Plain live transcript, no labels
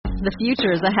The future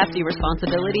is a hefty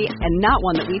responsibility and not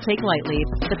one that we take lightly.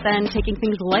 But then taking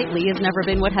things lightly has never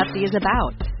been what Hefty is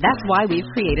about. That's why we've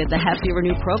created the Hefty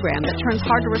Renew program that turns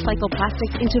hard-to-recycle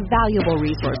plastics into valuable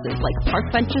resources like park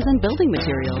benches and building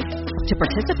materials. To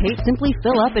participate, simply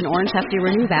fill up an orange Hefty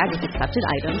Renew bag with accepted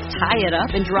items, tie it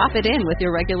up, and drop it in with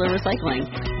your regular recycling.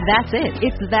 That's it.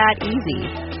 It's that easy.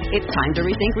 It's time to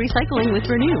rethink recycling with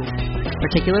Renew.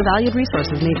 Particular valued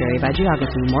resources may vary by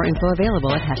geography. More info available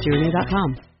at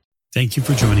heftyrenew.com. Thank you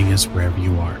for joining us wherever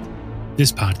you are.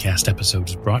 This podcast episode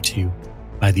is brought to you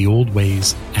by the Old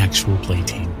Ways Actual Play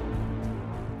team.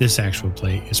 This actual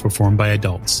play is performed by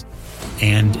adults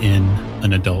and in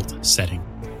an adult setting.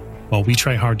 While we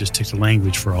try hard to stick to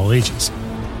language for all ages,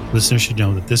 listeners should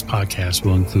know that this podcast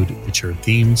will include mature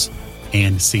themes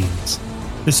and scenes.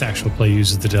 This actual play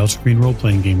uses the Delta Green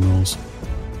role-playing game rules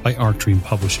by Arc Dream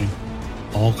Publishing.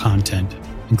 All content,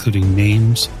 including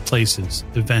names, places,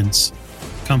 events,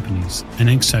 companies, and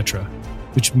etc.,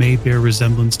 which may bear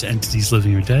resemblance to entities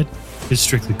living or dead, is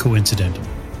strictly coincidental.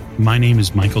 My name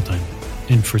is Michael Diamond,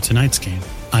 and for tonight's game,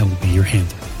 I will be your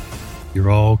handler. You're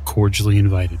all cordially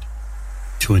invited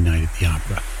to a night at the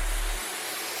opera.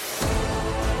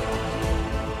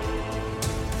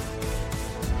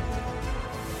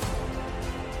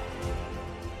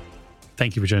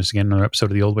 Thank you for joining us again on another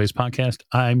episode of the Old Ways Podcast.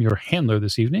 I'm your handler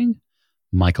this evening,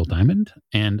 Michael Diamond,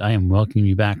 and I am welcoming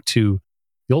you back to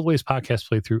the Old Ways Podcast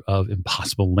playthrough of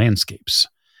Impossible Landscapes.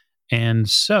 And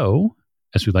so,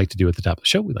 as we like to do at the top of the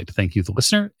show, we'd like to thank you, the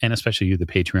listener, and especially you, the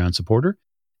Patreon supporter.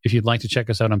 If you'd like to check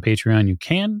us out on Patreon, you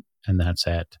can, and that's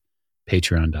at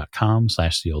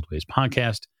patreon.com/the Old Ways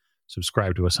Podcast.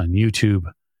 Subscribe to us on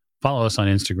YouTube, follow us on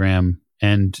Instagram,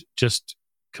 and just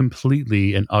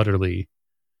completely and utterly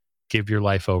give your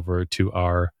life over to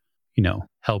our,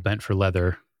 hell-bent for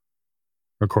leather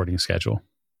recording schedule.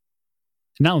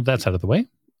 Now that that's out of the way,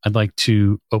 I'd like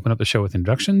to open up the show with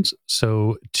introductions.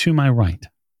 So to my right.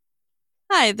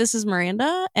 Hi, this is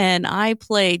Miranda, and I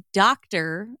play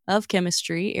Doctor of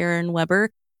Chemistry, Aaron Weber,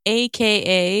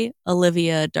 a.k.a.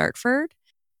 Olivia Dartford.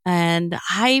 And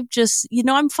I just,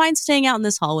 I'm fine staying out in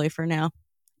this hallway for now.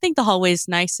 I think the hallway's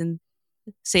nice and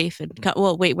safe. And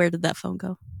well, wait, where did that phone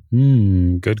go?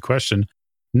 Good question.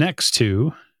 Next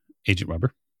to Agent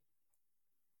Weber.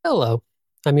 Hello,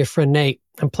 I'm your friend Nate.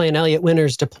 I'm playing Elliot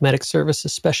Winters, Diplomatic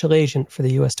Services Special Agent for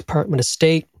the U.S. Department of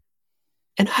State.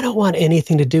 And I don't want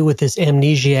anything to do with this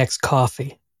amnesiac's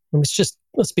coffee.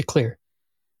 Let's be clear.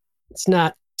 It's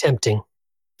not tempting.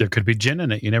 There could be gin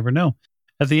in it. You never know.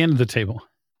 At the end of the table.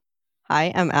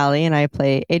 Hi, I'm Allie, and I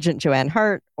play Agent Joanne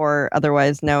Hart, or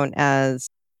otherwise known as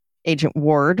Agent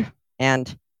Ward. And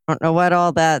I don't know what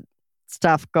all that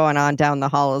stuff going on down the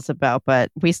hall is about,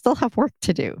 but we still have work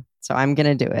to do. So I'm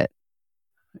going to do it.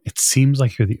 It seems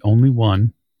like you're the only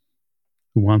one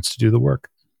who wants to do the work.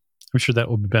 I'm sure that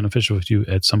will be beneficial to you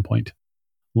at some point.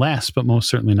 Last, but most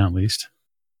certainly not least.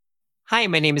 Hi,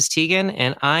 my name is Tegan,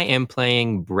 and I am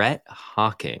playing Brett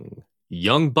Hawking,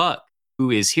 young buck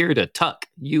who is here to tuck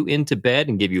you into bed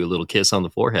and give you a little kiss on the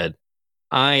forehead.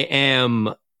 I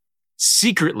am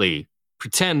secretly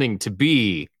pretending to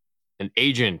be an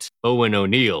Agent Owen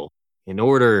O'Neill in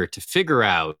order to figure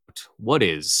out what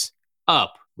is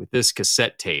up with this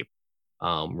cassette tape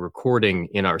recording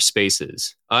in our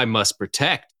spaces. I must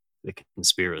protect the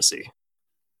conspiracy.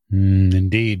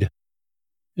 Indeed.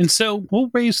 And so we'll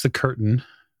raise the curtain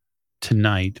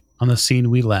tonight on the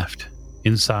scene we left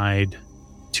inside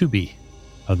 2B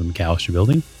of the McAllister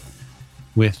building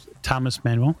with Thomas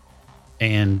Manuel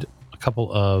and a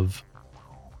couple of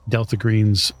Delta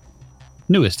Green's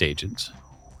newest agents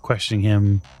questioning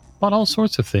him about all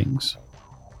sorts of things.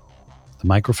 The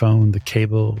microphone, the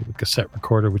cable, the cassette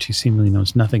recorder, which he seemingly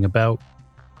knows nothing about,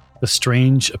 the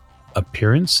strange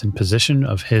appearance and position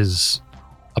of his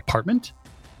apartment,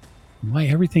 why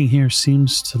everything here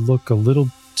seems to look a little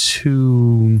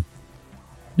too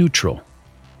neutral,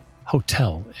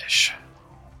 hotel-ish,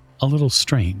 a little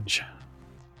strange.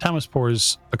 Thomas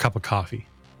pours a cup of coffee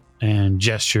and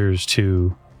gestures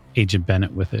to Agent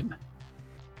Bennett with it.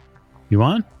 You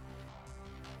on?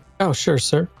 Oh, sure,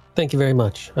 sir. Thank you very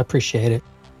much. I appreciate it.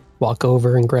 Walk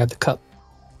over and grab the cup.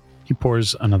 He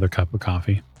pours another cup of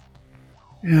coffee.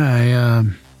 Yeah,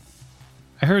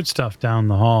 I heard stuff down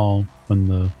the hall when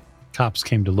the cops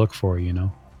came to look for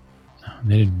you,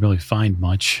 They didn't really find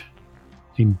much.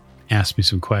 He asked me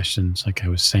some questions, like I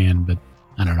was saying, but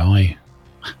I don't know. I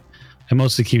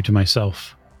mostly keep to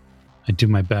myself. I do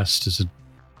my best to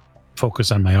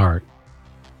focus on my art,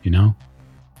 Yeah,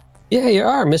 you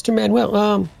are, Mr.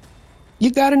 Manuel. You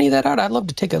got any of that art? I'd love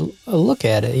to take a look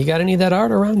at it. You got any of that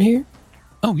art around here?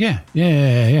 Oh, yeah.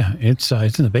 It's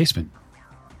in the basement.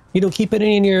 You don't keep it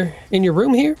in your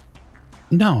room here?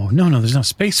 No, there's no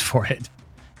space for it.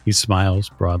 He smiles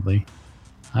broadly.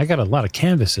 I got a lot of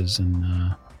canvases,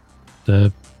 and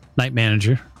the night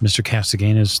manager, Mr.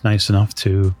 Castigane, is nice enough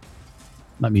to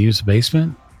let me use the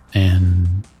basement,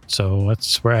 and so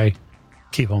that's where I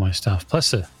keep all my stuff.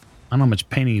 Plus, I don't know how much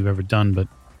painting you've ever done, but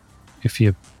if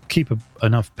you keep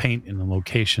enough paint in a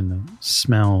location, the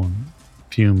smell and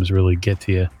fumes really get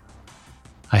to you.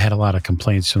 I had a lot of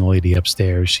complaints from the lady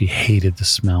upstairs. She hated the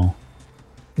smell.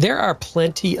 There are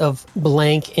plenty of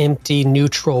blank, empty,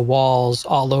 neutral walls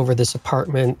all over this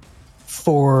apartment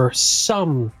for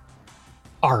some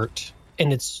art,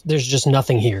 and there's just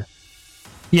nothing here.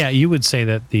 Yeah, you would say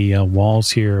that the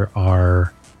walls here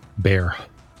are bare.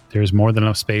 There's more than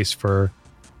enough space for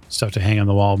stuff to hang on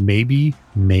the wall. Maybe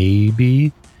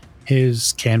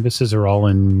his canvases are all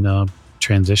in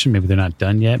transition. Maybe they're not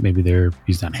done yet. Maybe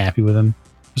he's not happy with them.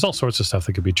 There's all sorts of stuff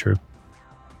that could be true.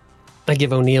 I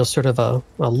give O'Neill sort of a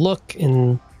look,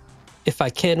 and if I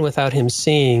can, without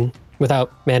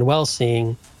Manuel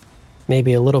seeing,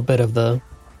 maybe a little bit of the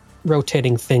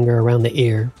rotating finger around the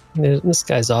ear. This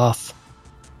guy's off.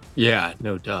 Yeah,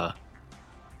 no duh.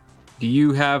 Do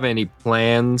you have any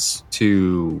plans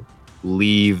to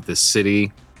leave the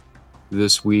city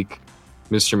this week,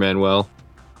 Mr. Manuel?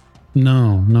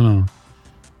 No.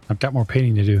 I've got more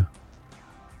painting to do.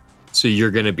 So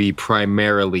you're going to be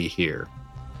primarily here?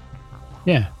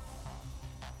 Yeah.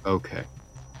 Okay.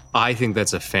 I think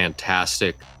that's a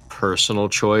fantastic personal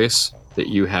choice that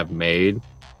you have made.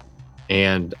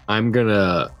 And I'm going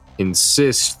to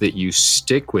insist that you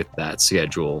stick with that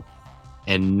schedule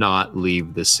and not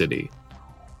leave the city.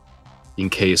 In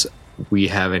case we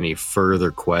have any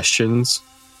further questions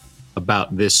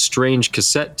about this strange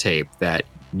cassette tape that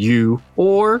you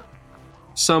or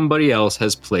somebody else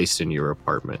has placed in your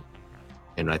apartment.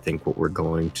 And I think what we're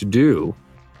going to do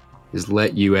is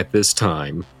let you at this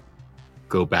time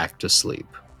go back to sleep.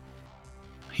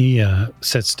 He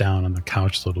sits down on the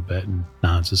couch a little bit and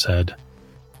nods his head.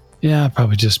 Yeah, I'll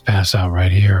probably just pass out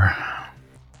right here.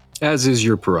 As is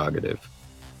your prerogative.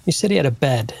 You said he had a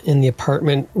bed in the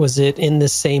apartment. Was it in the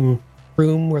same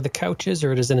room where the couch is,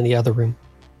 or it is in the other room?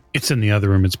 It's in the other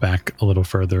room. It's back a little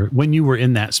further. When you were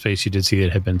in that space, you did see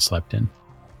it had been slept in.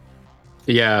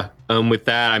 Yeah, with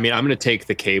that, I mean, I'm going to take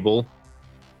the cable.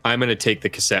 I'm going to take the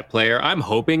cassette player. I'm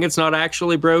hoping it's not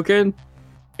actually broken.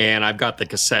 And I've got the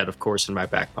cassette, of course, in my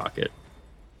back pocket.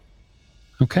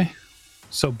 Okay.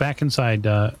 So back inside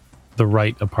the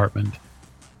right apartment,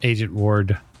 Agent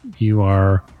Ward, you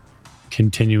are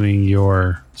continuing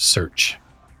your search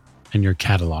and your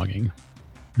cataloging.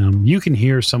 You can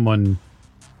hear someone,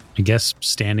 I guess,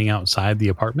 standing outside the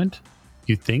apartment.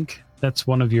 You think that's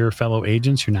one of your fellow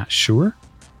agents. You're not sure.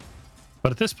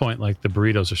 But at this point, like, the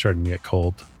burritos are starting to get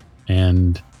cold,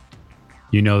 and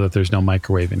you know that there's no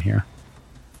microwave in here.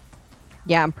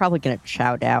 Yeah, I'm probably going to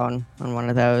chow down on one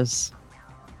of those.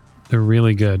 They're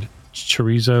really good.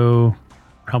 Chorizo,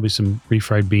 probably some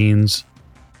refried beans,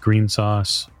 green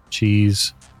sauce,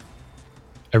 cheese,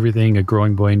 everything a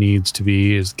growing boy needs to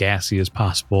be as gassy as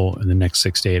possible in the next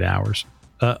 6 to 8 hours.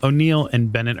 O'Neill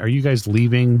and Bennett, are you guys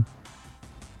leaving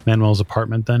Manuel's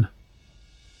apartment then?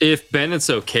 If Bennett's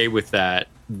okay with that,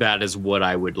 that is what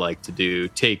I would like to do,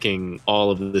 taking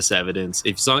all of this evidence.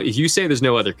 If you say there's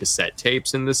no other cassette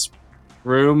tapes in this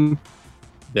room,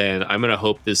 then I'm going to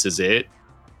hope this is it.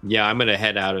 Yeah, I'm going to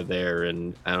head out of there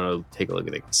and, I don't know, take a look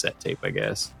at the cassette tape, I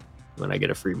guess, when I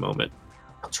get a free moment.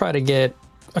 I'll try to get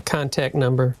a contact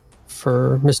number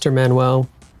for Mr. Manuel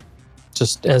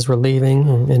just as we're leaving,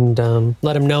 and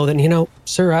let him know that,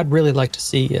 sir, I'd really like to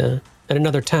see at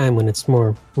another time when it's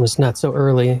not so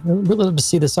early. I'd really love to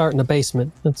see this art in the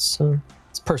basement. It's a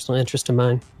personal interest of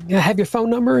mine. Yeah, have your phone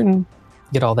number and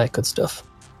get all that good stuff.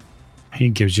 He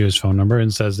gives you his phone number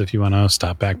and says if you want to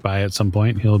stop back by at some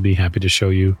point, he'll be happy to show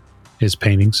you his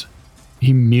paintings.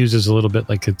 He muses a little bit,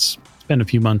 like it's been a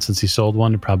few months since he sold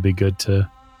one. It'd probably be good to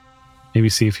maybe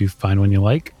see if you find one you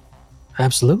like.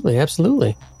 Absolutely.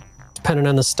 Depending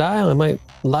on the style, I might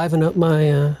liven up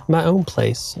my own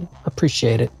place.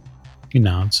 Appreciate it. He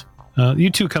nods. You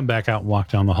two come back out and walk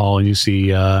down the hall, and you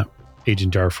see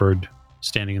Agent Darford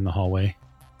standing in the hallway,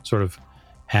 sort of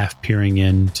half peering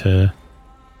into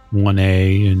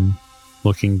 1A and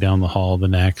looking down the hall the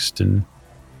next and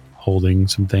holding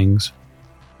some things.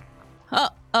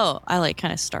 I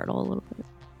kind of startle a little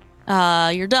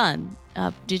bit. You're done.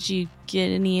 Did you get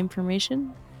any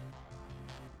information?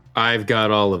 I've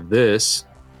got all of this.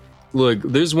 Look,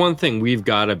 there's one thing we've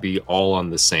got to be all on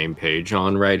the same page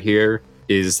on right here,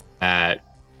 is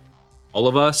that all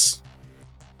of us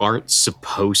aren't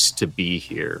supposed to be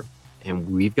here. And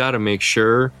we've got to make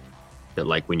sure that,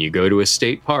 like, when you go to a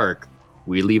state park,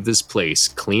 we leave this place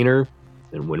cleaner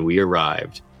than when we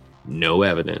arrived. No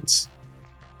evidence.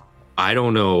 I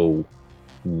don't know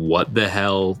what the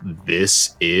hell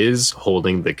this is,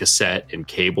 holding the cassette and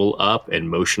cable up and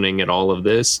motioning at all of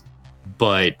this,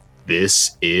 but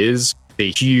this is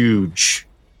a huge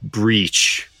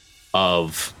breach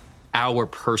of our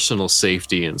personal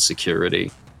safety and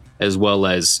security, as well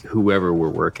as whoever we're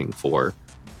working for.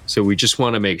 So we just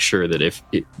want to make sure that if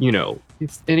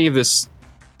any of this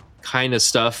kind of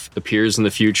stuff appears in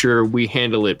the future, we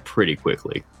handle it pretty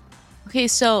quickly. Okay,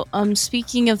 so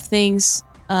speaking of things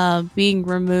being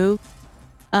removed,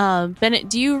 Bennett,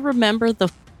 do you remember the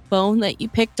phone that you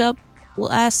picked up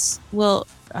last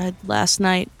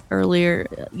night earlier?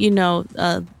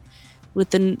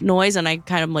 With the noise, and I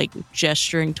kind of like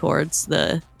gesturing towards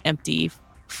the empty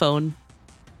phone.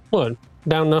 What?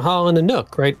 Down the hall in the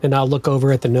Nook, right? And I'll look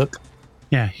over at the Nook.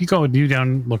 Yeah, you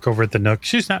down, look over at the Nook.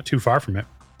 She's not too far from it.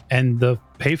 And the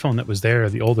payphone that was there,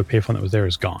 the older payphone that was there,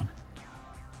 is gone.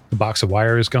 The box of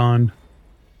wire is gone.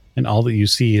 And all that you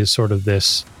see is sort of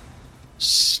this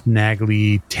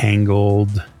snaggly,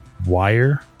 tangled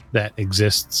wire that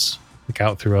exists like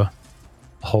out through a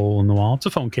hole in the wall. It's a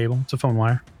phone cable. It's a phone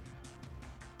wire.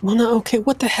 Well, no, okay,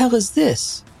 what the hell is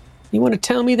this? You want to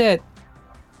tell me that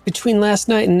between last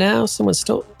night and now, someone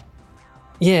stole...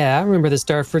 Yeah, I remember this,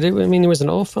 Dartford. There was an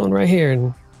old phone right here,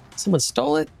 and someone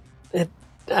stole it?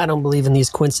 I don't believe in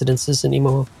these coincidences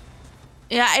anymore.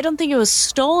 Yeah, I don't think it was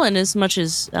stolen as much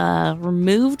as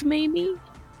removed, maybe?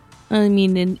 I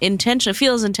mean, it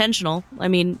feels intentional. I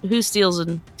mean, who steals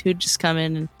and who just come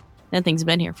in and that thing's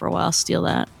been here for a while, steal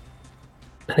that?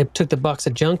 And I took the box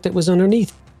of junk that was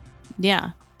underneath.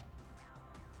 Yeah.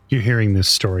 You're hearing this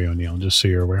story, O'Neill, just so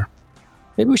you're aware.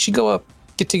 Maybe we should go up,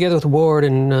 get together with Ward,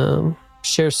 and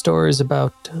share stories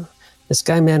about this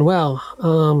guy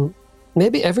Manuel.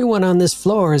 Maybe everyone on this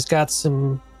floor has got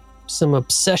some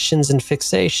obsessions and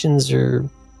fixations, or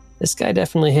this guy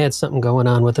definitely had something going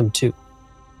on with him too.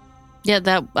 Yeah,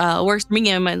 that works for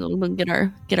me. I might get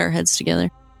our heads together.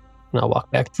 And I'll walk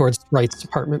back towards Wright's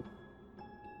apartment.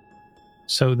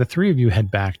 So the three of you head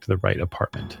back to the Wright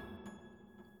apartment.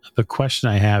 The question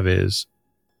I have is,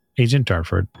 Agent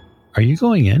Dartford, are you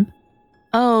going in?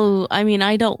 Oh, I mean,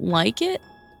 I don't like it,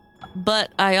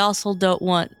 but I also don't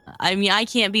want... I mean, I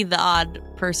can't be the odd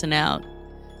person out.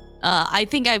 I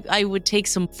think I would take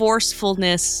some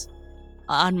forcefulness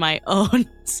on my own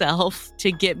self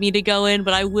to get me to go in,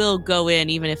 but I will go in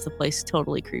even if the place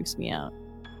totally creeps me out.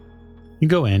 You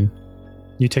go in,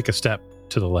 you take a step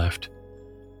to the left,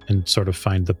 and sort of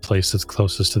find the place that's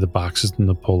closest to the boxes and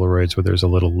the Polaroids where there's a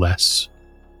little less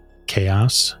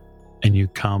chaos, and you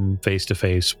come face to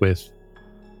face with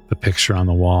the picture on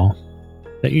the wall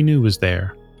that you knew was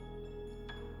there.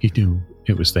 You knew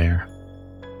it was there.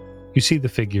 You see the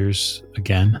figures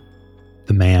again.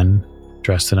 The man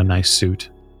dressed in a nice suit,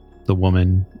 the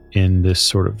woman in this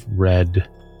sort of red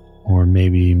or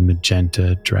maybe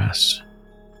magenta dress.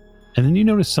 And then you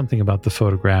notice something about the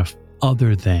photograph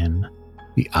other than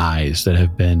the eyes that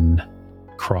have been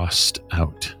crossed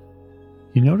out.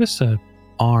 You notice an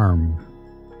arm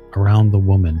around the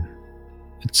woman.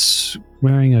 It's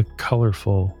wearing a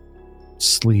colorful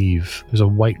sleeve. There's a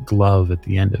white glove at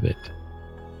the end of it.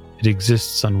 It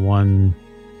exists on one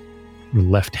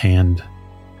left-hand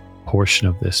portion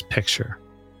of this picture,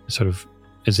 sort of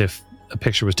as if a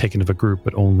picture was taken of a group,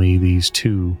 but only these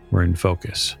two were in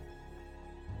focus.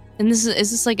 And is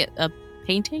this like a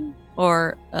painting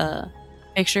or a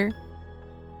picture?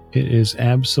 It is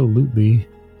absolutely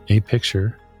a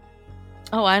picture.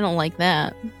 Oh, I don't like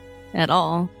that at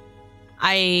all.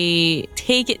 I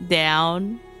take it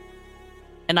down,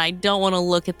 and I don't want to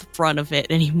look at the front of it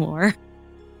anymore.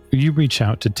 You reach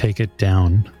out to take it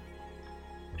down,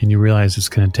 and you realize it's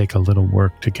going to take a little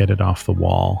work to get it off the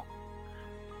wall.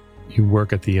 You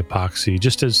work at the epoxy,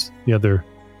 just as the other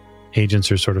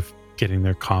agents are sort of getting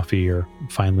their coffee or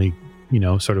finally,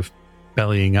 sort of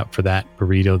bellying up for that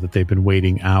burrito that they've been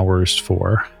waiting hours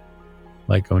for,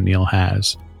 like O'Neill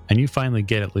has. And you finally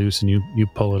get it loose and you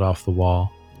pull it off the wall.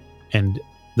 And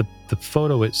the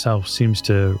photo itself seems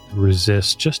to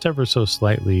resist just ever so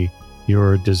slightly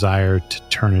your desire to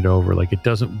turn it over. Like it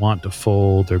doesn't want to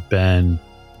fold or bend.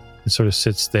 It sort of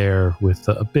sits there with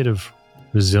a bit of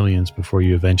resilience before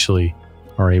you eventually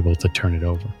are able to turn it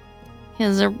over.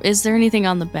 Is there anything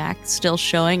on the back still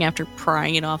showing after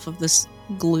prying it off of this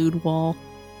glued wall?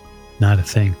 Not a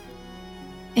thing.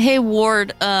 Hey,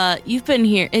 Ward, you've been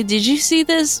here. Did you see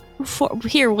this before?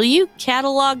 Here, will you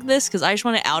catalog this? Because I just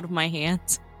want it out of my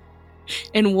hands.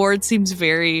 And Ward seems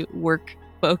very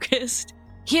work-focused.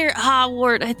 Here,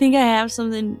 Ward, I think I have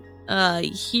something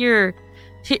Here,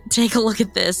 take a look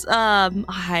at this.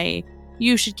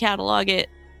 You should catalog it.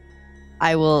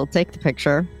 I will take the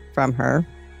picture from her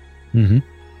Mm-hmm.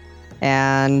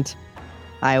 and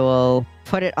I will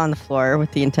put it on the floor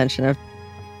with the intention of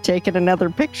taking another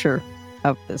picture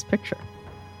of this picture.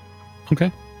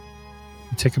 Okay.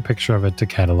 Take a picture of it to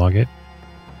catalog it.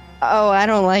 Oh, I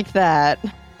don't like that.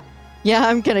 Yeah,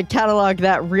 I'm going to catalog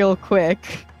that real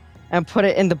quick and put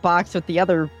it in the box with the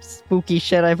other spooky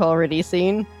shit I've already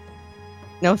seen.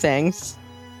 No thanks.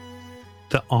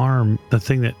 The arm, the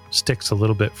thing that sticks a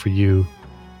little bit for you,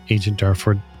 Agent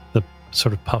Darford, the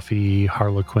sort of puffy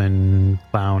Harlequin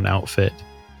clown outfit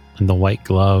and the white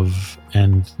glove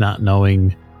and not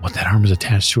knowing what that arm is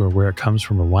attached to or where it comes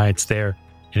from or why it's there.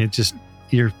 And it just,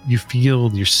 you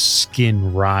feel your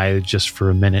skin writhe just for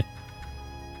a minute.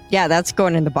 Yeah, that's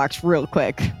going in the box real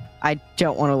quick. I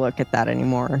don't want to look at that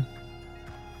anymore.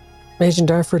 Agent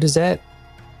Darford, is that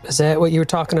what you were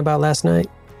talking about last night?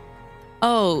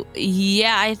 Oh,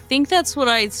 yeah, I think that's what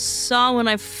I saw when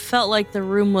I felt like the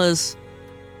room was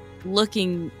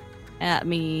looking at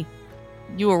me.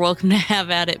 You are welcome to have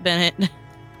at it, Bennett.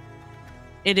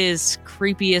 It is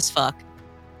creepy as fuck.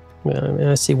 Well, I mean,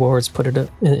 I see Ward's put it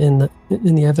in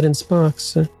the evidence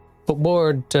box. But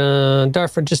Ward,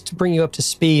 Darford, just to bring you up to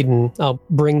speed, and I'll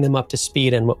bring them up to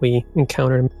speed on what we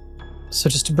encountered. So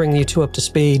just to bring you two up to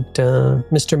speed,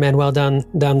 Mr. Manuel down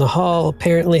the hall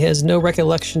apparently has no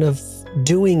recollection of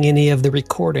doing any of the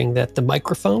recording. That the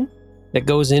microphone that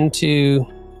goes into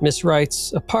Miss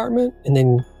Wright's apartment and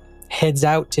then heads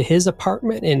out to his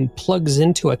apartment and plugs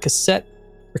into a cassette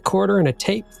recorder and a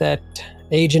tape that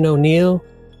Agent O'Neill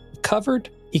covered.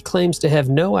 He claims to have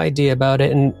no idea about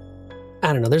it, and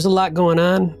I don't know, there's a lot going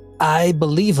on. I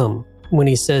believe him when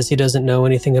he says he doesn't know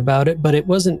anything about it, but it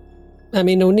wasn't, I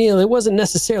mean, O'Neill, it wasn't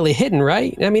necessarily hidden,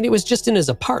 right? I mean, it was just in his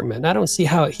apartment. I don't see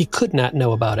how he could not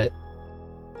know about it.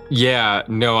 Yeah,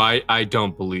 no, I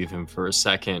don't believe him for a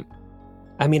second.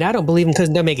 I mean, I don't believe him because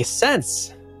it doesn't make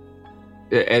sense.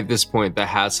 At this point, the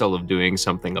hassle of doing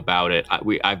something about it,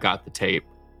 I've got the tape.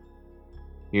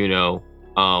 You know,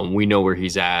 we know where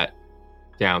he's at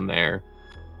down there.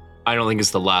 I don't think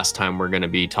it's the last time we're going to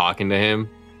be talking to him.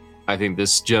 I think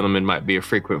this gentleman might be a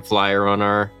frequent flyer on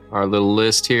our little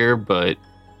list here, but...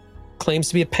 Claims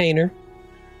to be a painter.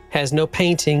 Has no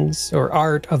paintings or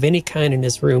art of any kind in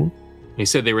his room. He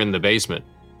said they were in the basement.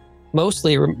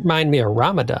 Mostly remind me of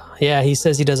Ramadan. Yeah, he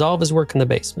says he does all of his work in the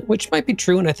basement, which might be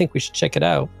true, and I think we should check it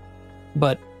out.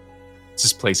 But... Does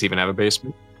this place even have a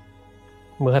basement?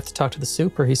 We'll have to talk to the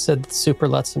super. He said the super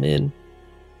lets him in.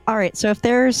 All right, so if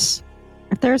there's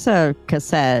a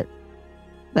cassette,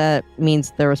 that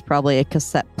means there was probably a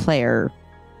cassette player.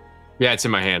 Yeah, it's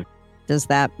in my hand. Does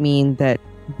that mean that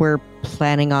we're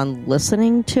planning on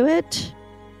listening to it?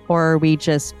 Or are we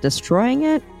just destroying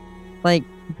it? Like,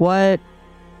 what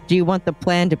do you want the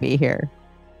plan to be here?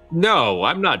 No,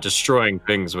 I'm not destroying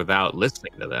things without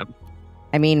listening to them.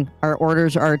 I mean, our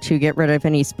orders are to get rid of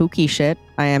any spooky shit.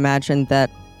 I imagine that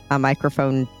a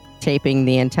microphone taping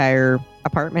the entire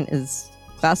apartment is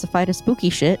classified as spooky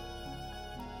shit.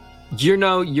 You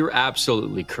know, you're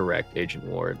absolutely correct, Agent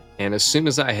Ward. And as soon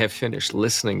as I have finished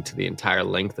listening to the entire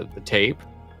length of the tape,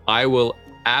 I will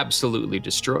absolutely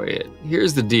destroy it.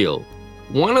 Here's the deal.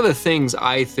 One of the things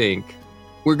I think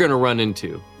we're going to run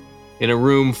into in a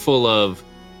room full of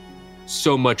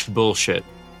so much bullshit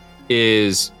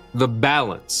is the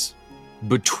balance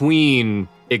between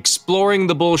exploring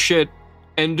the bullshit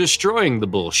and destroying the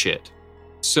bullshit.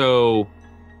 So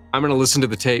I'm going to listen to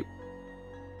the tape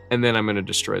and then I'm going to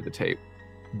destroy the tape.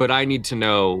 But I need to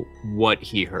know what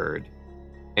he heard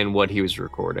and what he was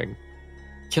recording.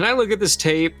 Can I look at this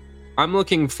tape? I'm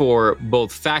looking for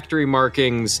both factory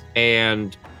markings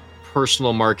and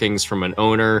personal markings from an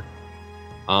owner.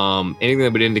 Anything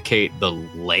that would indicate the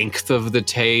length of the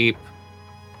tape,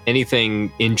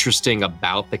 anything interesting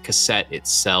about the cassette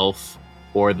itself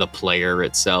or the player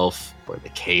itself or the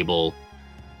cable.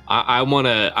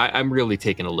 I'm really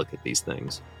taking a look at these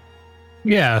things.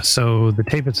 Yeah, so the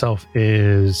tape itself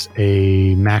is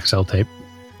a Maxell tape.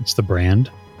 It's the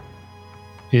brand.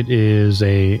 It is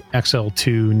a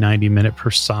XL2 90 minute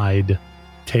per side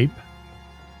tape.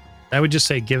 I would just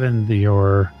say, given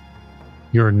your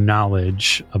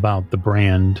knowledge about the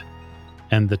brand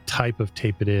and the type of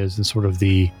tape it is and sort of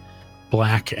the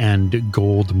black and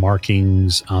gold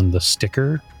markings on the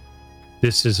sticker,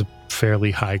 this is a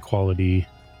fairly high quality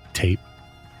tape.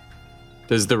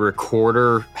 Does the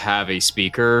recorder have a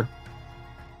speaker?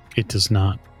 It does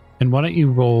not. And why don't you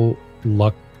roll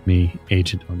luck me,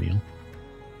 Agent O'Neill?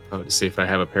 Oh, to see if I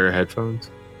have a pair of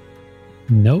headphones?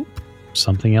 Nope.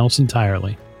 Something else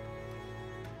entirely.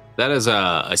 That is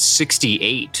a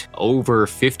 68 over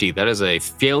 50. That is a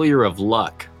failure of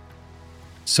luck.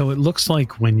 So it looks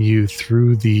like when you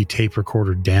threw the tape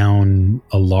recorder down,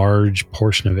 a large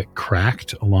portion of it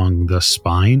cracked along the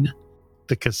spine.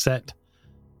 The cassette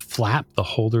flap, the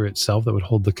holder itself that would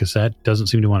hold the cassette, doesn't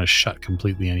seem to want to shut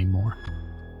completely anymore.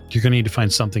 You're going to need to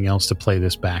find something else to play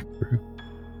this back through.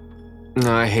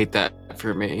 No, I hate that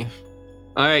for me.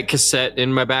 All right, cassette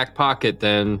in my back pocket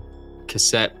then.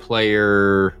 Cassette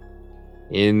player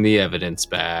in the evidence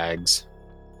bags.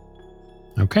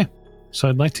 Okay. So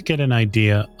I'd like to get an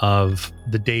idea of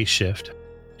the day shift,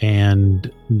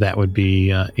 and that would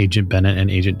be Agent Bennett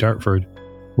and Agent Dartford,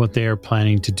 what they are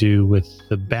planning to do with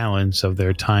the balance of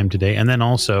their time today. And then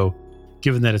also,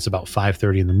 given that it's about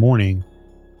 5:30 in the morning,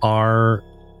 are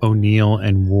O'Neill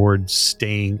and Ward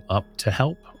staying up to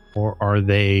help, or are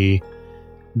they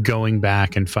going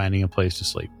back and finding a place to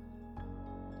sleep?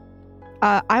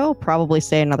 I will probably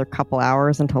stay another couple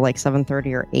hours until like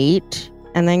 7:30 or 8,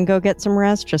 and then go get some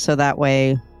rest, just so that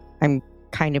way I'm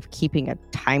kind of keeping a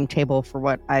timetable for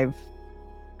what I've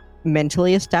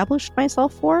mentally established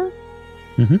myself for.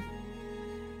 Mm-hmm.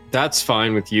 That's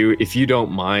fine with you. If you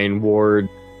don't mind, Ward,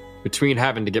 between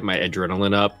having to get my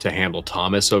adrenaline up to handle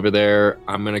Thomas over there,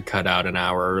 I'm going to cut out an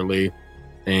hour early,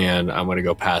 and I'm going to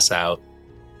go pass out.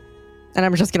 And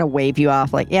I'm just going to wave you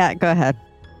off like, yeah, go ahead.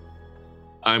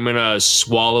 I'm going to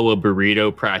swallow a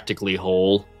burrito practically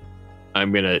whole.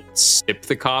 I'm going to sip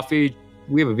the coffee.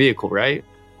 We have a vehicle, right?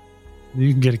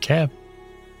 You can get a cab.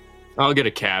 I'll get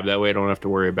a cab. That way I don't have to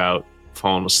worry about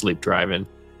falling asleep driving.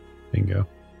 Bingo.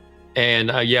 And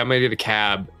yeah, I'm going to get a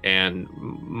cab, and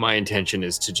my intention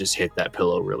is to just hit that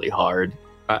pillow really hard.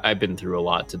 I've been through a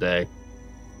lot today.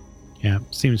 Yeah,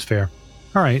 seems fair.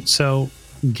 All right, so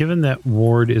given that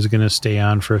Ward is going to stay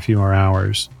on for a few more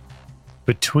hours,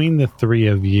 between the three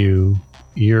of you,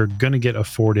 you're going to get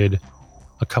afforded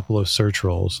a couple of search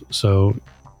rolls. So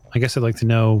I guess I'd like to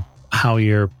know how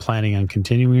you're planning on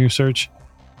continuing your search,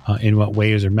 in what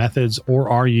ways or methods, or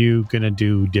are you going to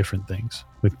do different things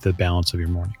with the balance of your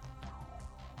morning?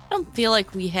 I don't feel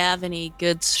like we have any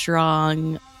good,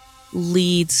 strong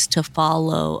leads to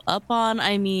follow up on.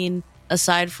 I mean,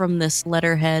 aside from this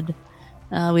letterhead,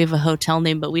 we have a hotel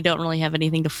name, but we don't really have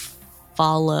anything to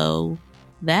follow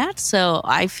that. So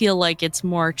I feel like it's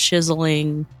more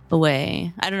chiseling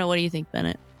away. I don't know. What do you think,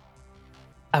 Bennett?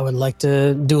 I would like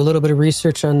to do a little bit of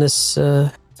research on this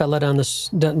fella down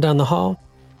the hall.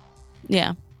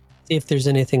 Yeah. See if there's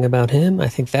anything about him. I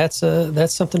think that's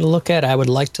something to look at. I would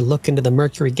like to look into the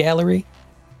Mercury Gallery,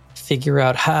 figure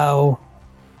out how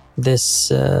this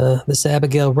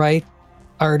Abagail Wright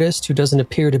artist, who doesn't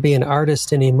appear to be an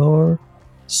artist anymore,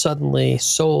 suddenly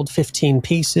sold 15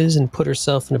 pieces and put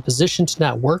herself in a position to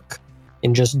not work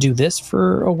and just do this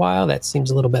for a while. That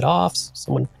seems a little bit off.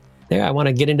 Someone there, I want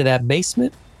to get into that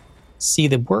basement, see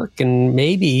the work, and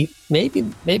maybe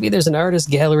there's an artist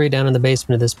gallery down in the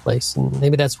basement of this place, and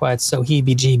maybe that's why it's so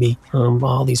heebie-jeebie.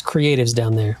 All these creatives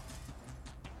down there.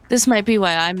 This might be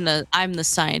why I'm the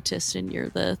scientist and you're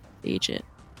the agent.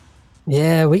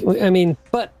 Yeah, I mean,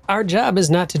 but our job is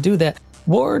not to do that.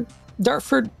 Ward,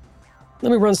 Dartford,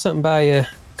 let me run something by you,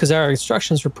 because our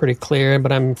instructions were pretty clear,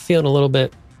 but I'm feeling a little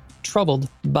bit troubled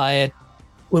by it.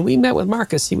 When we met with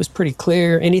Marcus, he was pretty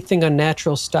clear. Anything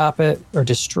unnatural, stop it or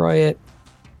destroy it.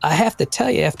 I have to tell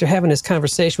you, after having this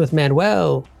conversation with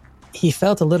Manuel, he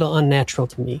felt a little unnatural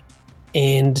to me.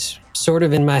 And sort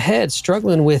of in my head,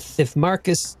 struggling with, if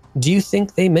Marcus, do you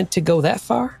think they meant to go that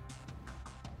far?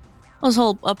 Well, this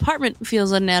whole apartment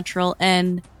feels unnatural,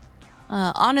 and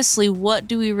honestly, what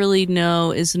do we really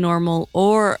know is normal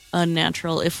or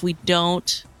unnatural if we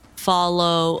don't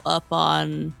follow up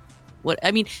on what...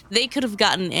 I mean, they could have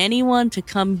gotten anyone to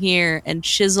come here and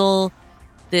chisel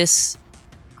this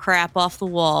crap off the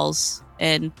walls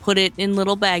and put it in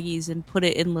little baggies and put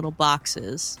it in little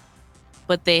boxes.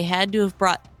 But they had to have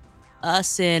brought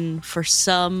us in for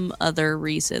some other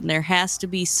reason. There has to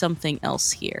be something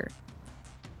else here.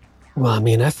 Well, I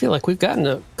mean, I feel like we've gotten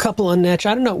a couple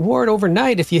unnatural... I don't know, Ward,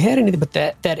 overnight, if you had anything, but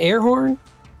that air horn,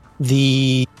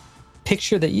 the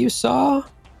picture that you saw...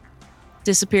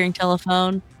 Disappearing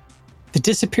telephone. The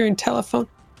disappearing telephone.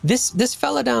 This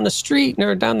fella down the street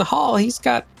or down the hall, he's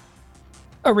got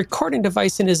a recording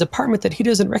device in his apartment that he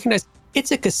doesn't recognize.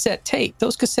 It's a cassette tape.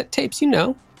 Those cassette tapes,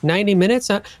 90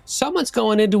 minutes. Someone's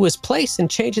going into his place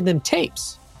and changing them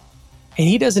tapes. And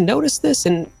he doesn't notice this.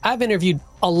 And I've interviewed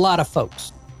a lot of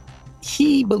folks.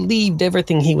 He believed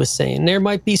everything he was saying. There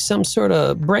might be some sort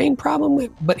of brain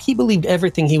problem, but he believed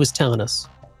everything he was telling us.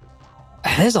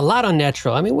 There's a lot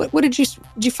unnatural. I mean, what did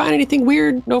you find anything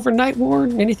weird overnight,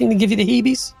 Ward? Anything to give you the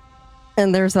heebies?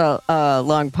 And there's a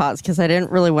long pause because I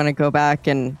didn't really want to go back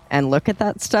and look at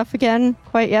that stuff again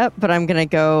quite yet. But I'm going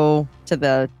to go to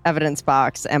the evidence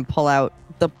box and pull out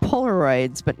the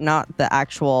Polaroids, but not the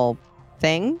actual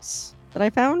things that I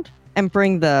found, and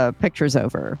bring the pictures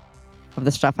over of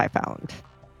the stuff I found.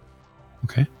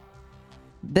 Okay.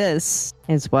 This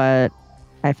is what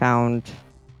I found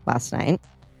last night.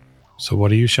 So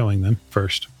what are you showing them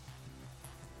first?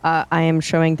 I am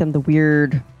showing them the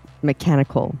weird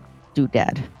mechanical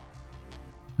doodad.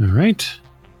 All right.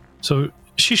 So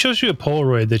she shows you a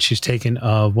Polaroid that she's taken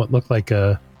of what looked like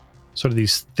a sort of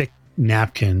these thick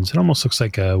napkins. It almost looks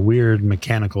like a weird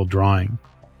mechanical drawing.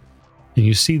 And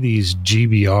you see these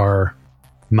GBR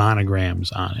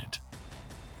monograms on it.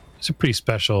 These are pretty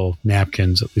special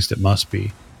napkins, at least it must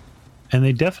be. And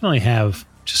they definitely have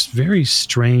just very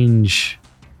strange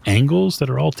angles that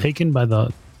are all taken by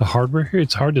the hardware here.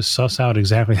 It's hard to suss out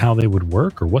exactly how they would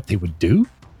work or what they would do.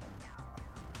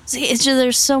 See, it's just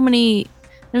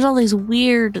there's all these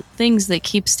weird things that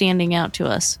keep standing out to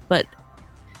us, but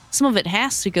some of it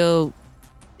has to go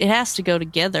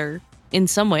together in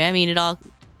some way. I mean, what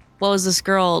was this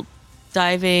girl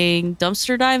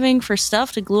dumpster diving for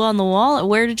stuff to glue on the wall?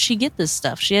 Where did she get this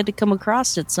stuff? She had to come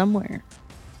across it somewhere.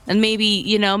 And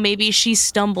maybe she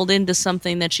stumbled into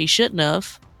something that she shouldn't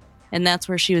have, and that's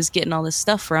where she was getting all this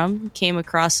stuff from. Came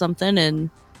across something, and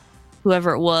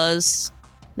whoever it was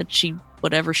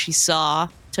whatever she saw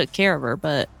took care of her.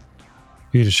 But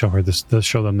you need to show her this.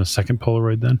 Show them the second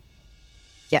Polaroid then.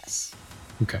 Yes.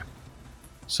 Okay.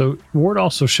 So Ward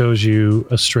also shows you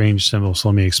a strange symbol. So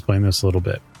let me explain this a little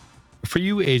bit. For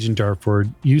you, Agent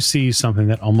Dartford, you see something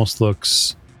that almost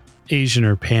looks Asian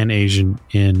or Pan-Asian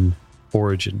in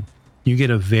origin. You get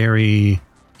a very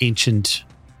ancient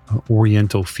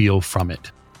Oriental feel from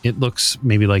it. It looks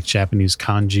maybe like Japanese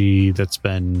kanji that's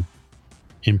been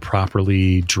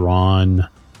improperly drawn.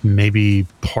 Maybe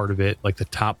part of it, like the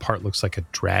top part, looks like a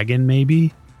dragon,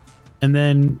 maybe. And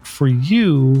then for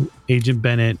you, Agent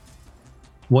Bennett,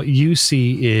 what you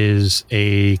see is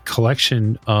a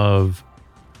collection of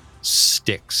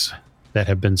sticks that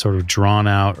have been sort of drawn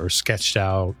out or sketched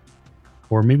out,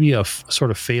 or maybe a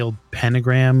sort of failed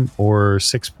pentagram or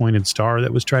six-pointed star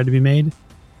that was tried to be made.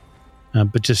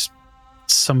 But just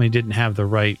somebody didn't have the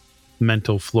right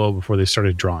mental flow before they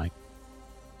started drawing.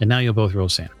 And now you'll both roll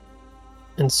sand.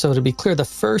 And so to be clear,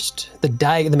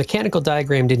 the mechanical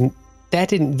diagram didn't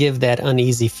give that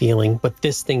uneasy feeling, but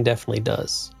this thing definitely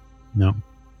does. No.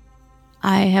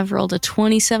 I have rolled a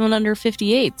 27 under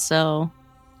 58, so...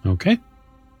 Okay.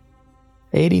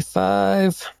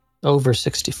 85 over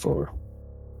 64.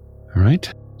 All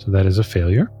right. So that is a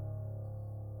failure.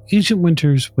 Agent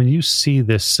Winters, when you see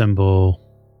this symbol,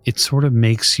 it sort of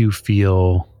makes you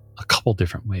feel a couple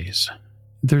different ways.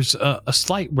 There's a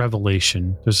slight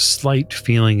revelation. There's a slight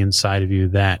feeling inside of you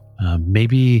that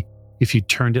maybe if you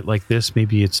turned it like this,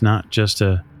 maybe it's not just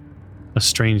a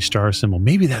strange star symbol.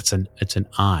 Maybe it's an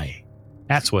eye.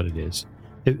 That's what it is.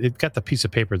 It got the piece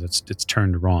of paper that's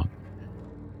turned wrong.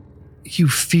 You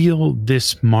feel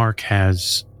this mark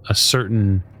has a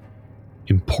certain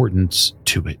importance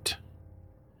to it.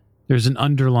 There's an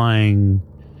underlying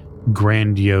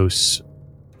grandiose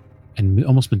and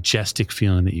almost majestic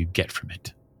feeling that you get from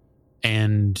it.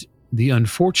 And the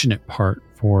unfortunate part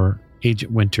for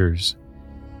Agent Winters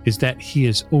is that he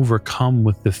is overcome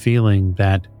with the feeling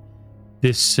that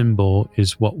this symbol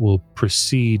is what will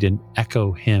precede and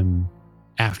echo him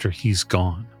after he's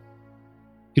gone.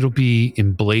 It'll be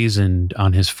emblazoned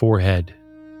on his forehead.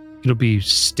 It'll be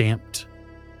stamped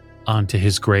onto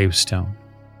his gravestone.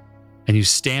 And you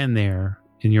stand there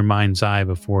in your mind's eye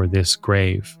before this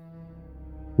grave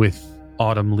with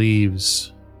autumn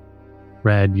leaves,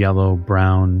 red, yellow,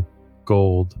 brown,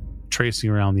 gold, tracing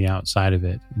around the outside of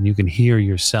it. And you can hear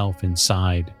yourself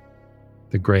inside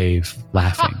the grave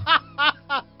laughing.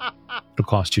 It'll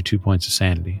cost you 2 points of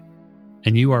sanity.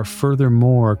 And you are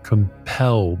furthermore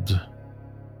compelled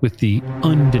with the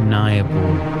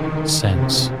undeniable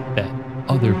sense that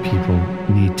other people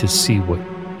need to see what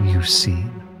you've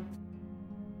seen.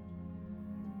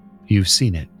 You've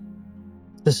seen it.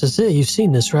 This is it. You've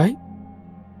seen this, right?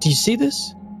 Do you see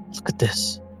this? Look at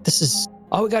this. This is...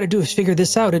 All we got to do is figure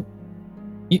this out.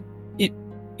 You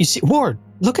see... Ward,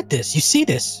 look at this. You see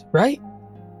this, right?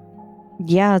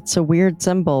 Yeah, it's a weird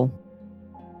symbol.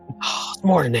 Oh, it's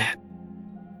more than that.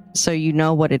 So you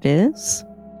know what it is?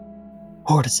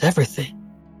 Ward, it's everything.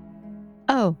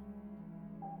 Oh.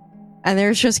 And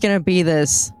there's just going to be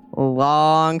this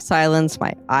long silence.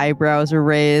 My eyebrows are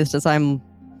raised as I'm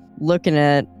looking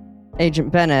at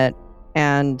Agent Bennett,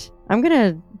 and I'm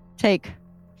going to take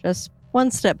just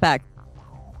one step back.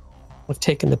 I've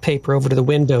taken the paper over to the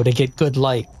window to get good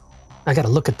light. I got to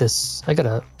look at this. I got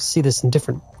to see this in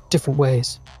different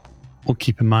ways. Well,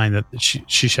 keep in mind that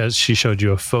she showed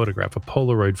you a photograph, a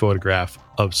Polaroid photograph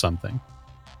of something.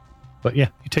 But yeah,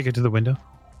 you take it to the window.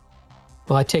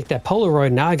 Well, I take that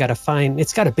Polaroid, now I got to find,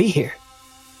 it's got to be here.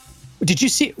 Did you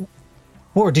see,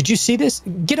 Ward, did you see this?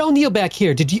 Get O'Neill back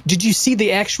here. Did you see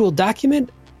the actual document?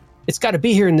 It's got to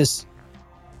be here in this.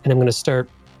 And I'm going to start,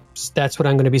 that's what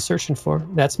I'm going to be searching for.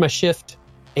 That's my shift,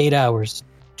 8 hours,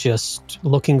 just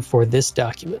looking for this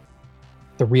document,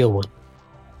 the real one.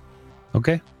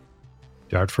 Okay.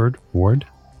 Dartford, Ward,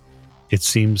 it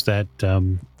seems that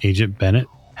Agent Bennett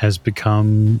has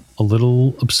become a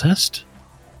little obsessed.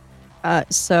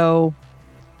 So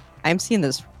I'm seeing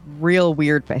this real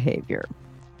weird behavior.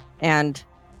 And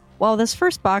while this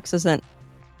first box isn't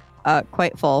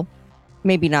quite full,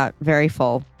 maybe not very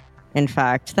full, in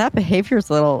fact, that behavior is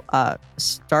a little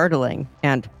startling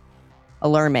and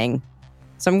alarming.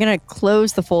 So I'm going to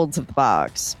close the folds of the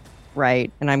box,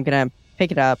 right? And I'm going to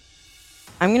pick it up.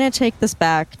 I'm going to take this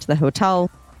back to the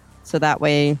hotel. So that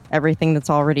way, everything that's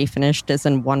already finished is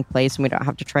in one place and we don't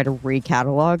have to try to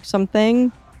recatalog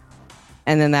something.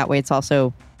 And then that way, it's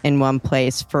also in one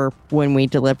place for when we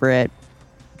deliver it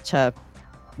to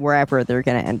wherever they're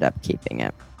going to end up keeping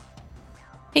it.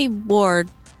 Hey, Ward,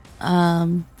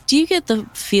 do you get the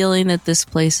feeling that this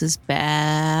place is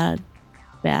bad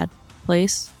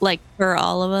place? Like for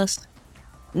all of us?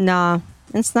 Nah,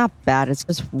 it's not bad. It's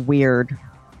just weird.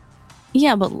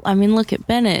 Yeah, but I mean, look at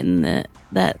Bennett and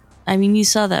that. I mean, you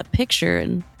saw that picture,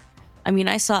 and I mean,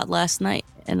 I saw it last night,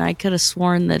 and I could have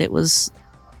sworn that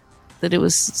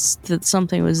that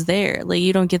something was there. Like,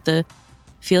 you don't get the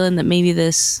feeling that maybe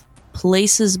this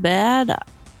place is bad.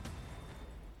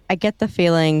 I get the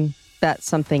feeling that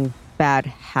something bad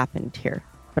happened here,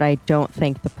 but I don't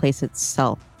think the place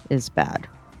itself is bad.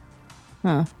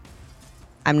 Huh.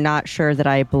 I'm not sure that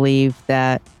I believe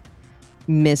that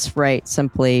Miss Wright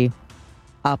simply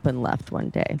up and left one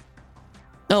day.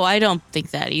 Oh, I don't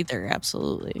think that either.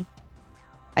 Absolutely.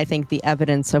 I think the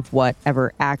evidence of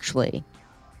whatever actually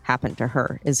happened to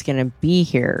her is going to be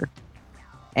here,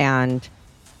 and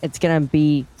it's going to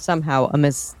be somehow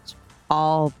amidst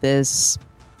all this,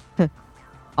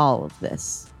 all of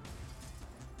this.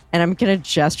 And I'm going to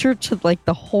gesture to like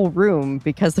the whole room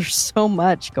because there's so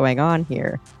much going on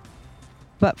here.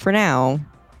 But for now,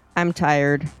 I'm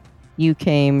tired. You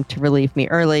came to relieve me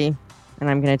early, and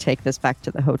I'm going to take this back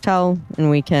to the hotel, and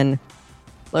we can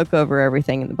look over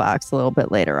everything in the box a little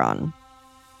bit later on.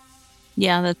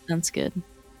 Yeah, that sounds good.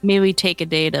 Maybe we take a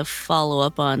day to follow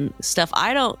up on stuff.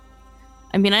 I know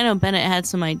Bennett had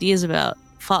some ideas about.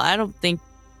 I don't think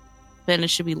Bennett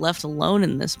should be left alone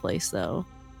in this place, though.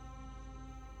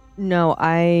 No,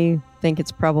 I think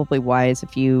it's probably wise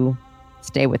if you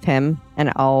stay with him,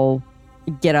 and I'll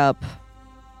get up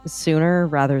sooner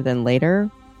rather than later,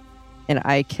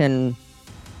 and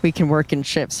we can work in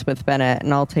shifts with Bennett,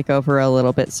 and I'll take over a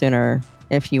little bit sooner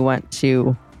if you want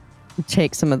to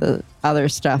take some of the other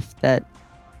stuff that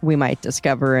we might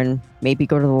discover and maybe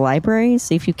go to the library,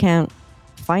 see if you can't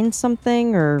find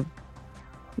something. Or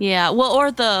yeah, we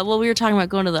were talking about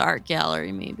going to the art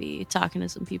gallery, maybe talking to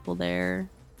some people there.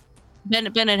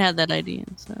 Bennett had that idea,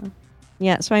 so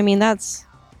yeah. So I mean, that's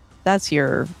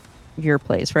your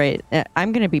place, right?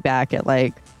 I'm gonna be back at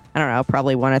like, I don't know,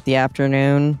 probably 1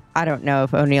 p.m. I don't know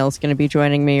if O'Neill's gonna be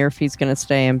joining me or if he's gonna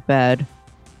stay in bed.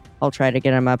 I'll try to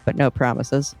get him up, but no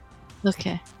promises.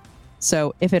 Okay.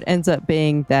 So if it ends up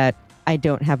being that I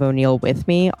don't have O'Neill with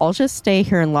me, I'll just stay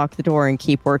here and lock the door and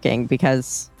keep working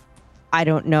because I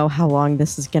don't know how long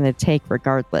this is going to take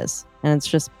regardless. And it's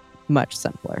just much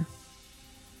simpler.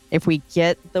 If we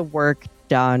get the work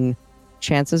done,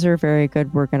 chances are very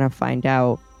good we're going to find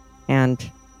out. And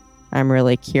I'm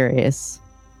really curious.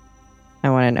 I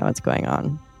want to know what's going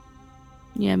on.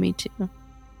 Yeah, me too. And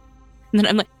then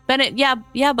I'm like, Bennett,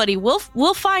 yeah, buddy, we'll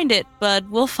find it,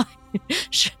 bud. We'll find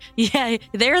it. Yeah,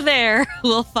 they're there.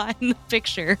 We'll find the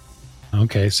picture.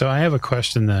 Okay, so I have a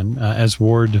question then. As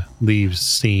Ward leaves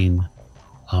scene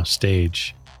off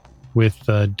stage, with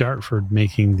Dartford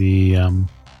making the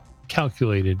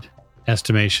calculated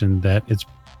estimation that it's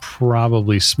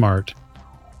probably smart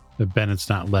that Bennett's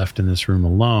not left in this room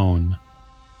alone.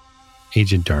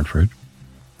 Agent Dartford,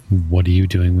 what are you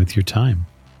doing with your time?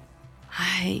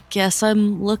 I guess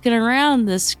I'm looking around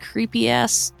this creepy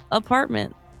ass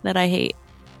apartment that I hate.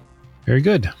 Very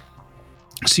good.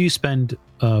 So you spend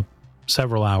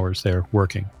several hours there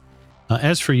working.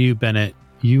 As for you, Bennett,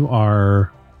 you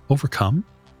are overcome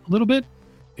a little bit.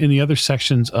 In the other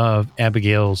sections of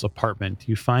Abagail's apartment,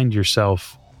 you find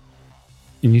yourself,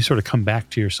 and you sort of come back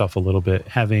to yourself a little bit,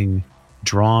 having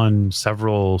drawn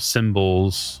several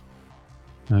symbols,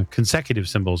 consecutive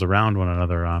symbols around one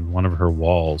another on one of her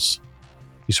walls.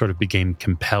 You sort of became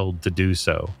compelled to do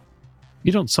so.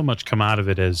 You don't so much come out of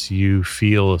it as you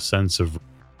feel a sense of,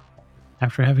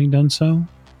 after having done so,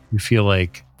 you feel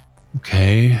like,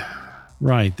 okay,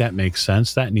 right, that makes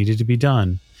sense. That needed to be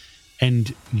done.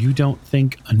 And you don't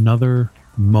think another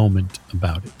moment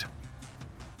about it.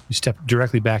 You step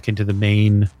directly back into the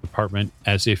main apartment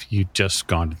as if you'd just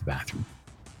gone to the bathroom.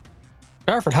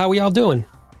 Darford, how are we all doing?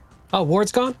 Oh,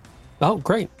 Ward's gone? Oh,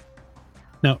 great.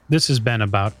 Now, this has been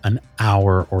about an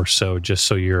hour or so, just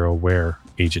so you're aware,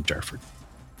 Agent Darford.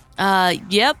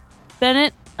 Yep,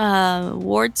 Bennett.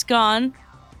 Ward's gone.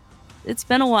 It's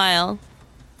been a while.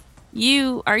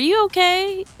 Are you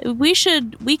okay? We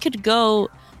could go,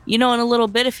 in a little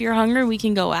bit. If you're hungry, we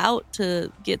can go out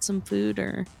to get some food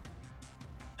or.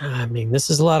 I mean,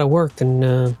 this is a lot of work,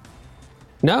 and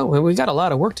no, we got a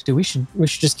lot of work to do. We should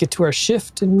just get to our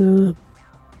shift, and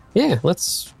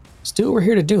let's do what we're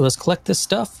here to do. Let's collect this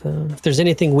stuff. If there's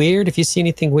anything weird, if you see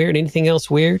anything weird, anything else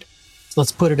weird,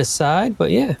 let's put it aside.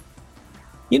 But yeah,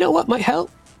 you know what might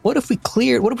help? What if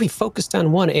we focused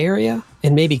on one area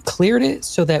and maybe cleared it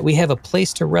so that we have a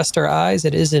place to rest our eyes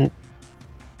that isn't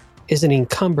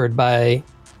encumbered by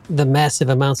the massive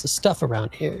amounts of stuff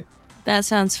around here? That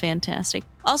sounds fantastic.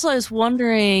 Also, I was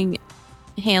wondering,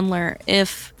 Handler, I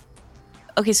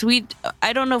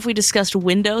don't know if we discussed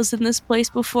windows in this place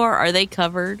before. Are they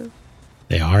covered?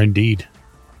 They are indeed.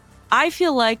 I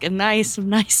feel like some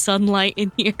nice sunlight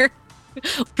in here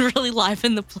would really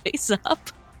liven the place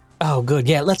up. Oh, good.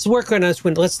 Yeah, let's work on this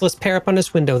window. Let's pair up on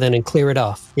this window then and clear it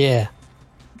off. Yeah.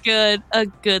 Good. A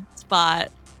good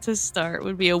spot to start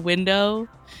would be a window.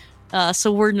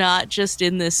 So we're not just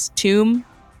in this tomb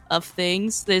of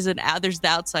things. There's the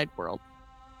outside world.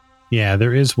 Yeah,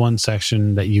 there is one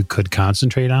section that you could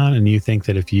concentrate on, and you think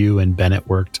that if you and Bennett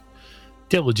worked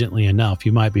diligently enough,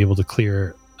 you might be able to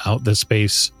clear out the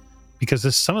space,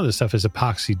 because some of the stuff is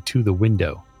epoxied to the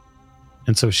window.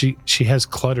 And so she has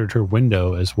cluttered her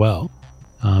window as well.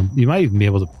 You might even be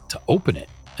able to open it.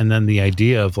 And then the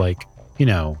idea of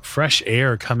fresh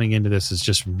air coming into this is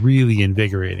just really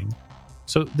invigorating.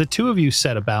 So the two of you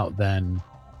set about then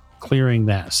clearing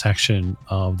that section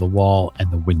of the wall and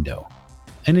the window.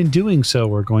 And in doing so,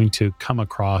 we're going to come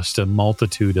across a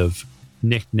multitude of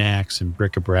knickknacks and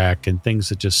bric-a-brac and things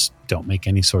that just don't make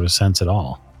any sort of sense at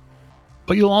all.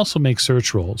 But you'll also make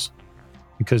search rolls,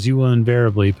 because you will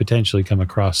invariably potentially come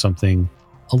across something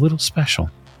a little special.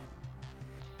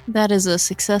 That is a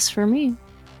success for me.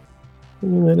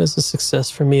 That is a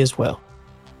success for me as well.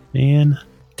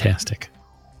 Fantastic.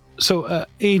 So,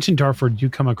 Agent Darford, you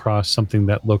come across something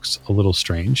that looks a little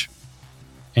strange.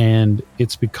 And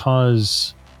it's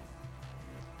because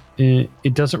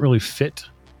it doesn't really fit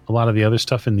a lot of the other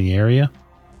stuff in the area.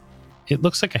 It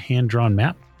looks like a hand-drawn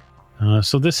map.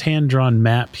 So this hand-drawn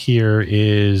map here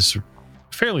is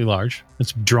fairly large.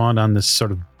 It's drawn on this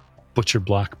sort of butcher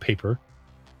block paper.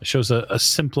 It shows a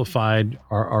simplified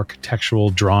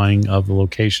architectural drawing of the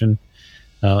location.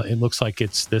 It looks like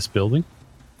it's this building.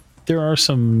 There are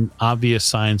some obvious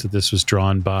signs that this was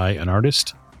drawn by an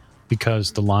artist,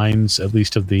 because the lines, at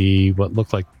least of what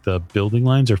look like the building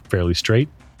lines, are fairly straight.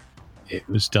 It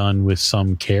was done with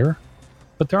some care,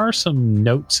 but there are some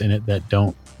notes in it that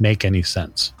don't make any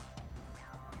sense.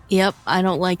 Yep, I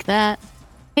don't like that.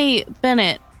 Hey,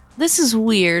 Bennett, this is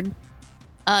weird.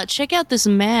 Check out this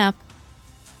map.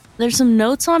 There's some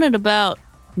notes on it about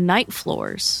night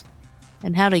floors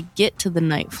and how to get to the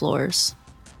night floors.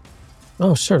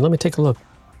 Oh, sure. Let me take a look.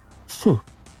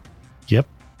 Yep.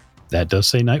 That does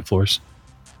say night floors.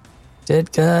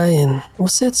 Dead guy and...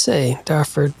 What's that say,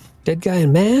 Darford? Dead guy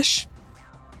and MASH?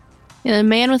 Yeah, the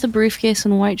man with a briefcase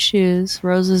and white shoes,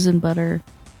 roses and butter,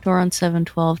 door on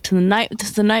 712. To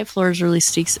the night floors really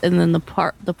sticks, and then the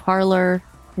parlor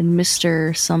and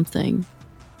Mr. something.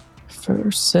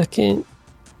 First, second...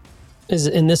 Is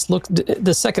in this look...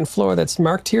 The second floor that's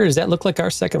marked here, does that look like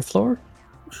our second floor?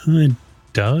 It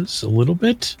does, a little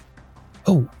bit.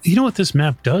 Oh, you know what this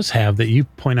map does have that you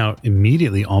point out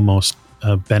immediately almost,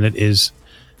 Bennett, is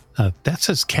that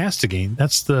says Castigane.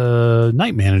 That's the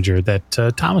night manager that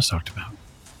Thomas talked about.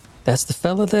 That's the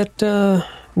fella that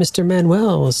Mr.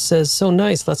 Manuel says so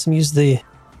nice. Lets him use the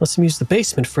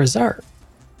basement for his art.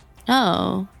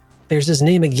 Oh. There's his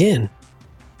name again.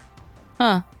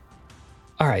 Huh.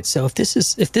 All right, so if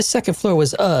this second floor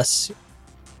was us,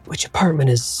 which apartment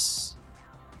is...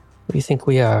 What do you think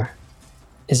we are?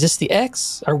 Is this the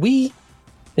X?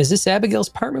 Is this Abigail's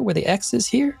apartment where the X is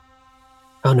here?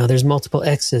 Oh no, there's multiple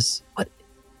X's. What?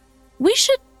 We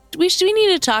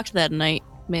need to talk to that night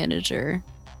manager.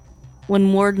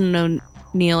 when Warden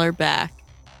O'Neill are back,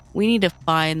 we need to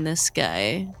find this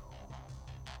guy.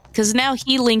 Because now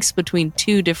he links between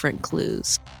two different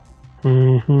clues.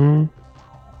 I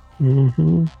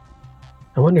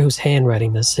wonder whose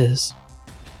handwriting this is.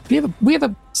 We have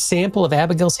a sample of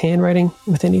Abigail's handwriting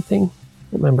with anything?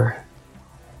 Remember.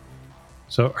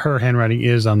 So her handwriting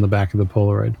is on the back of the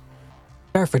Polaroid.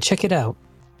 Darfur, check it out.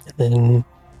 And then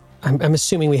I'm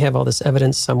assuming we have all this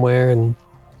evidence somewhere, and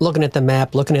looking at the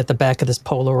map, looking at the back of this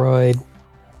Polaroid.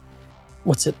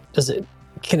 What's it? Does it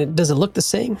look the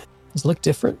same? Does it look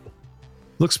different?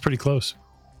 Looks pretty close.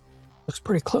 Looks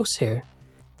pretty close here.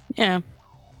 Yeah.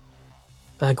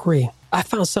 I agree. I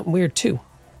found something weird too,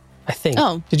 I think.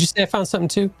 Oh. Did you say I found something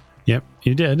too? Yep,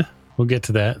 you did. We'll get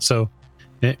to that. So,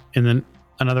 and then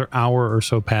another hour or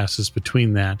so passes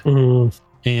between that.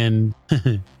 And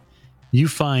you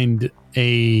find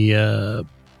I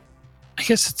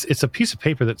guess it's a piece of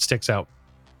paper that sticks out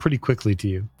pretty quickly to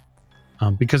you,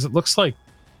 because it looks like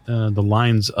the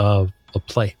lines of a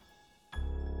play.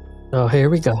 Oh, here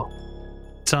we go.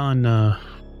 It's on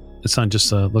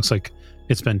just looks like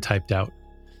it's been typed out.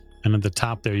 And at the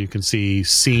top there, you can see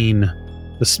scene,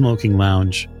 the smoking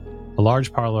lounge, a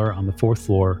large parlor on the 4th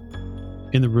floor.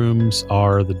 In the rooms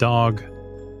are the dog,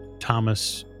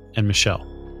 Thomas, and Michelle.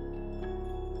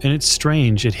 And it's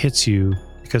strange, it hits you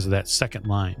because of that second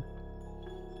line.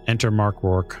 Enter Mark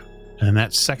Rourke. And in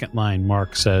that second line,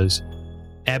 Mark says,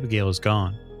 Abigail is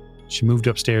gone. She moved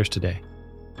upstairs today.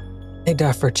 Hey,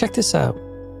 Darfur, check this out.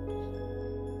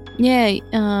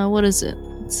 Yeah, what is it?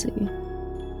 Let's see.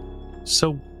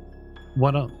 So,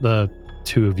 why don't the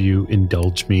two of you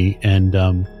indulge me, and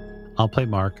I'll play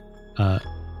Mark.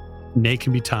 Nate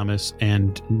can be Thomas,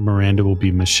 and Miranda will be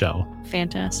Michelle.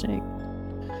 Fantastic.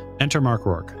 Enter Mark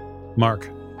Rourke. Mark,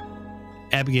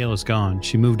 Abigail is gone.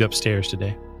 She moved upstairs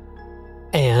today.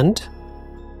 And?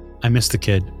 I missed the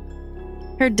kid.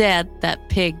 Her dad, that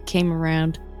pig, came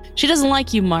around. She doesn't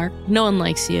like you, Mark. No one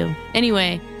likes you.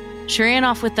 Anyway, she ran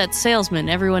off with that salesman.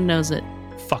 Everyone knows it.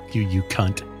 Fuck you, you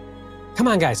cunt. Come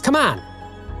on, guys, come on!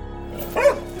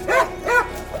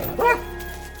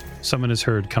 Someone is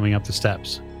heard coming up the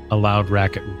steps, a loud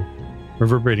racket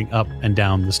reverberating up and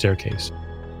down the staircase.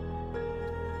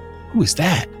 Who is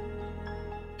that?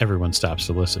 Everyone stops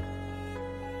to listen.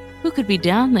 Who could be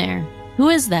down there? Who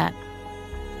is that?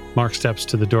 Mark steps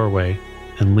to the doorway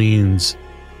and leans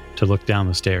to look down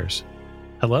the stairs.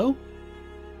 Hello?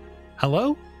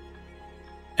 Hello?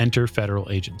 Enter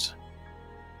federal agents.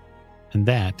 And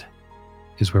that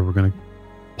is where we're going to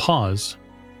pause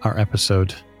our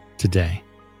episode today.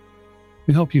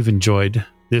 We hope you've enjoyed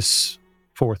this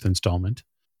 4th installment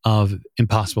of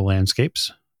Impossible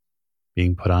Landscapes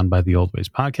being put on by the Old Ways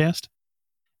podcast.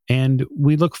 And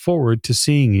we look forward to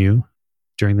seeing you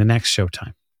during the next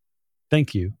showtime.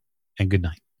 Thank you and good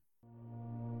night.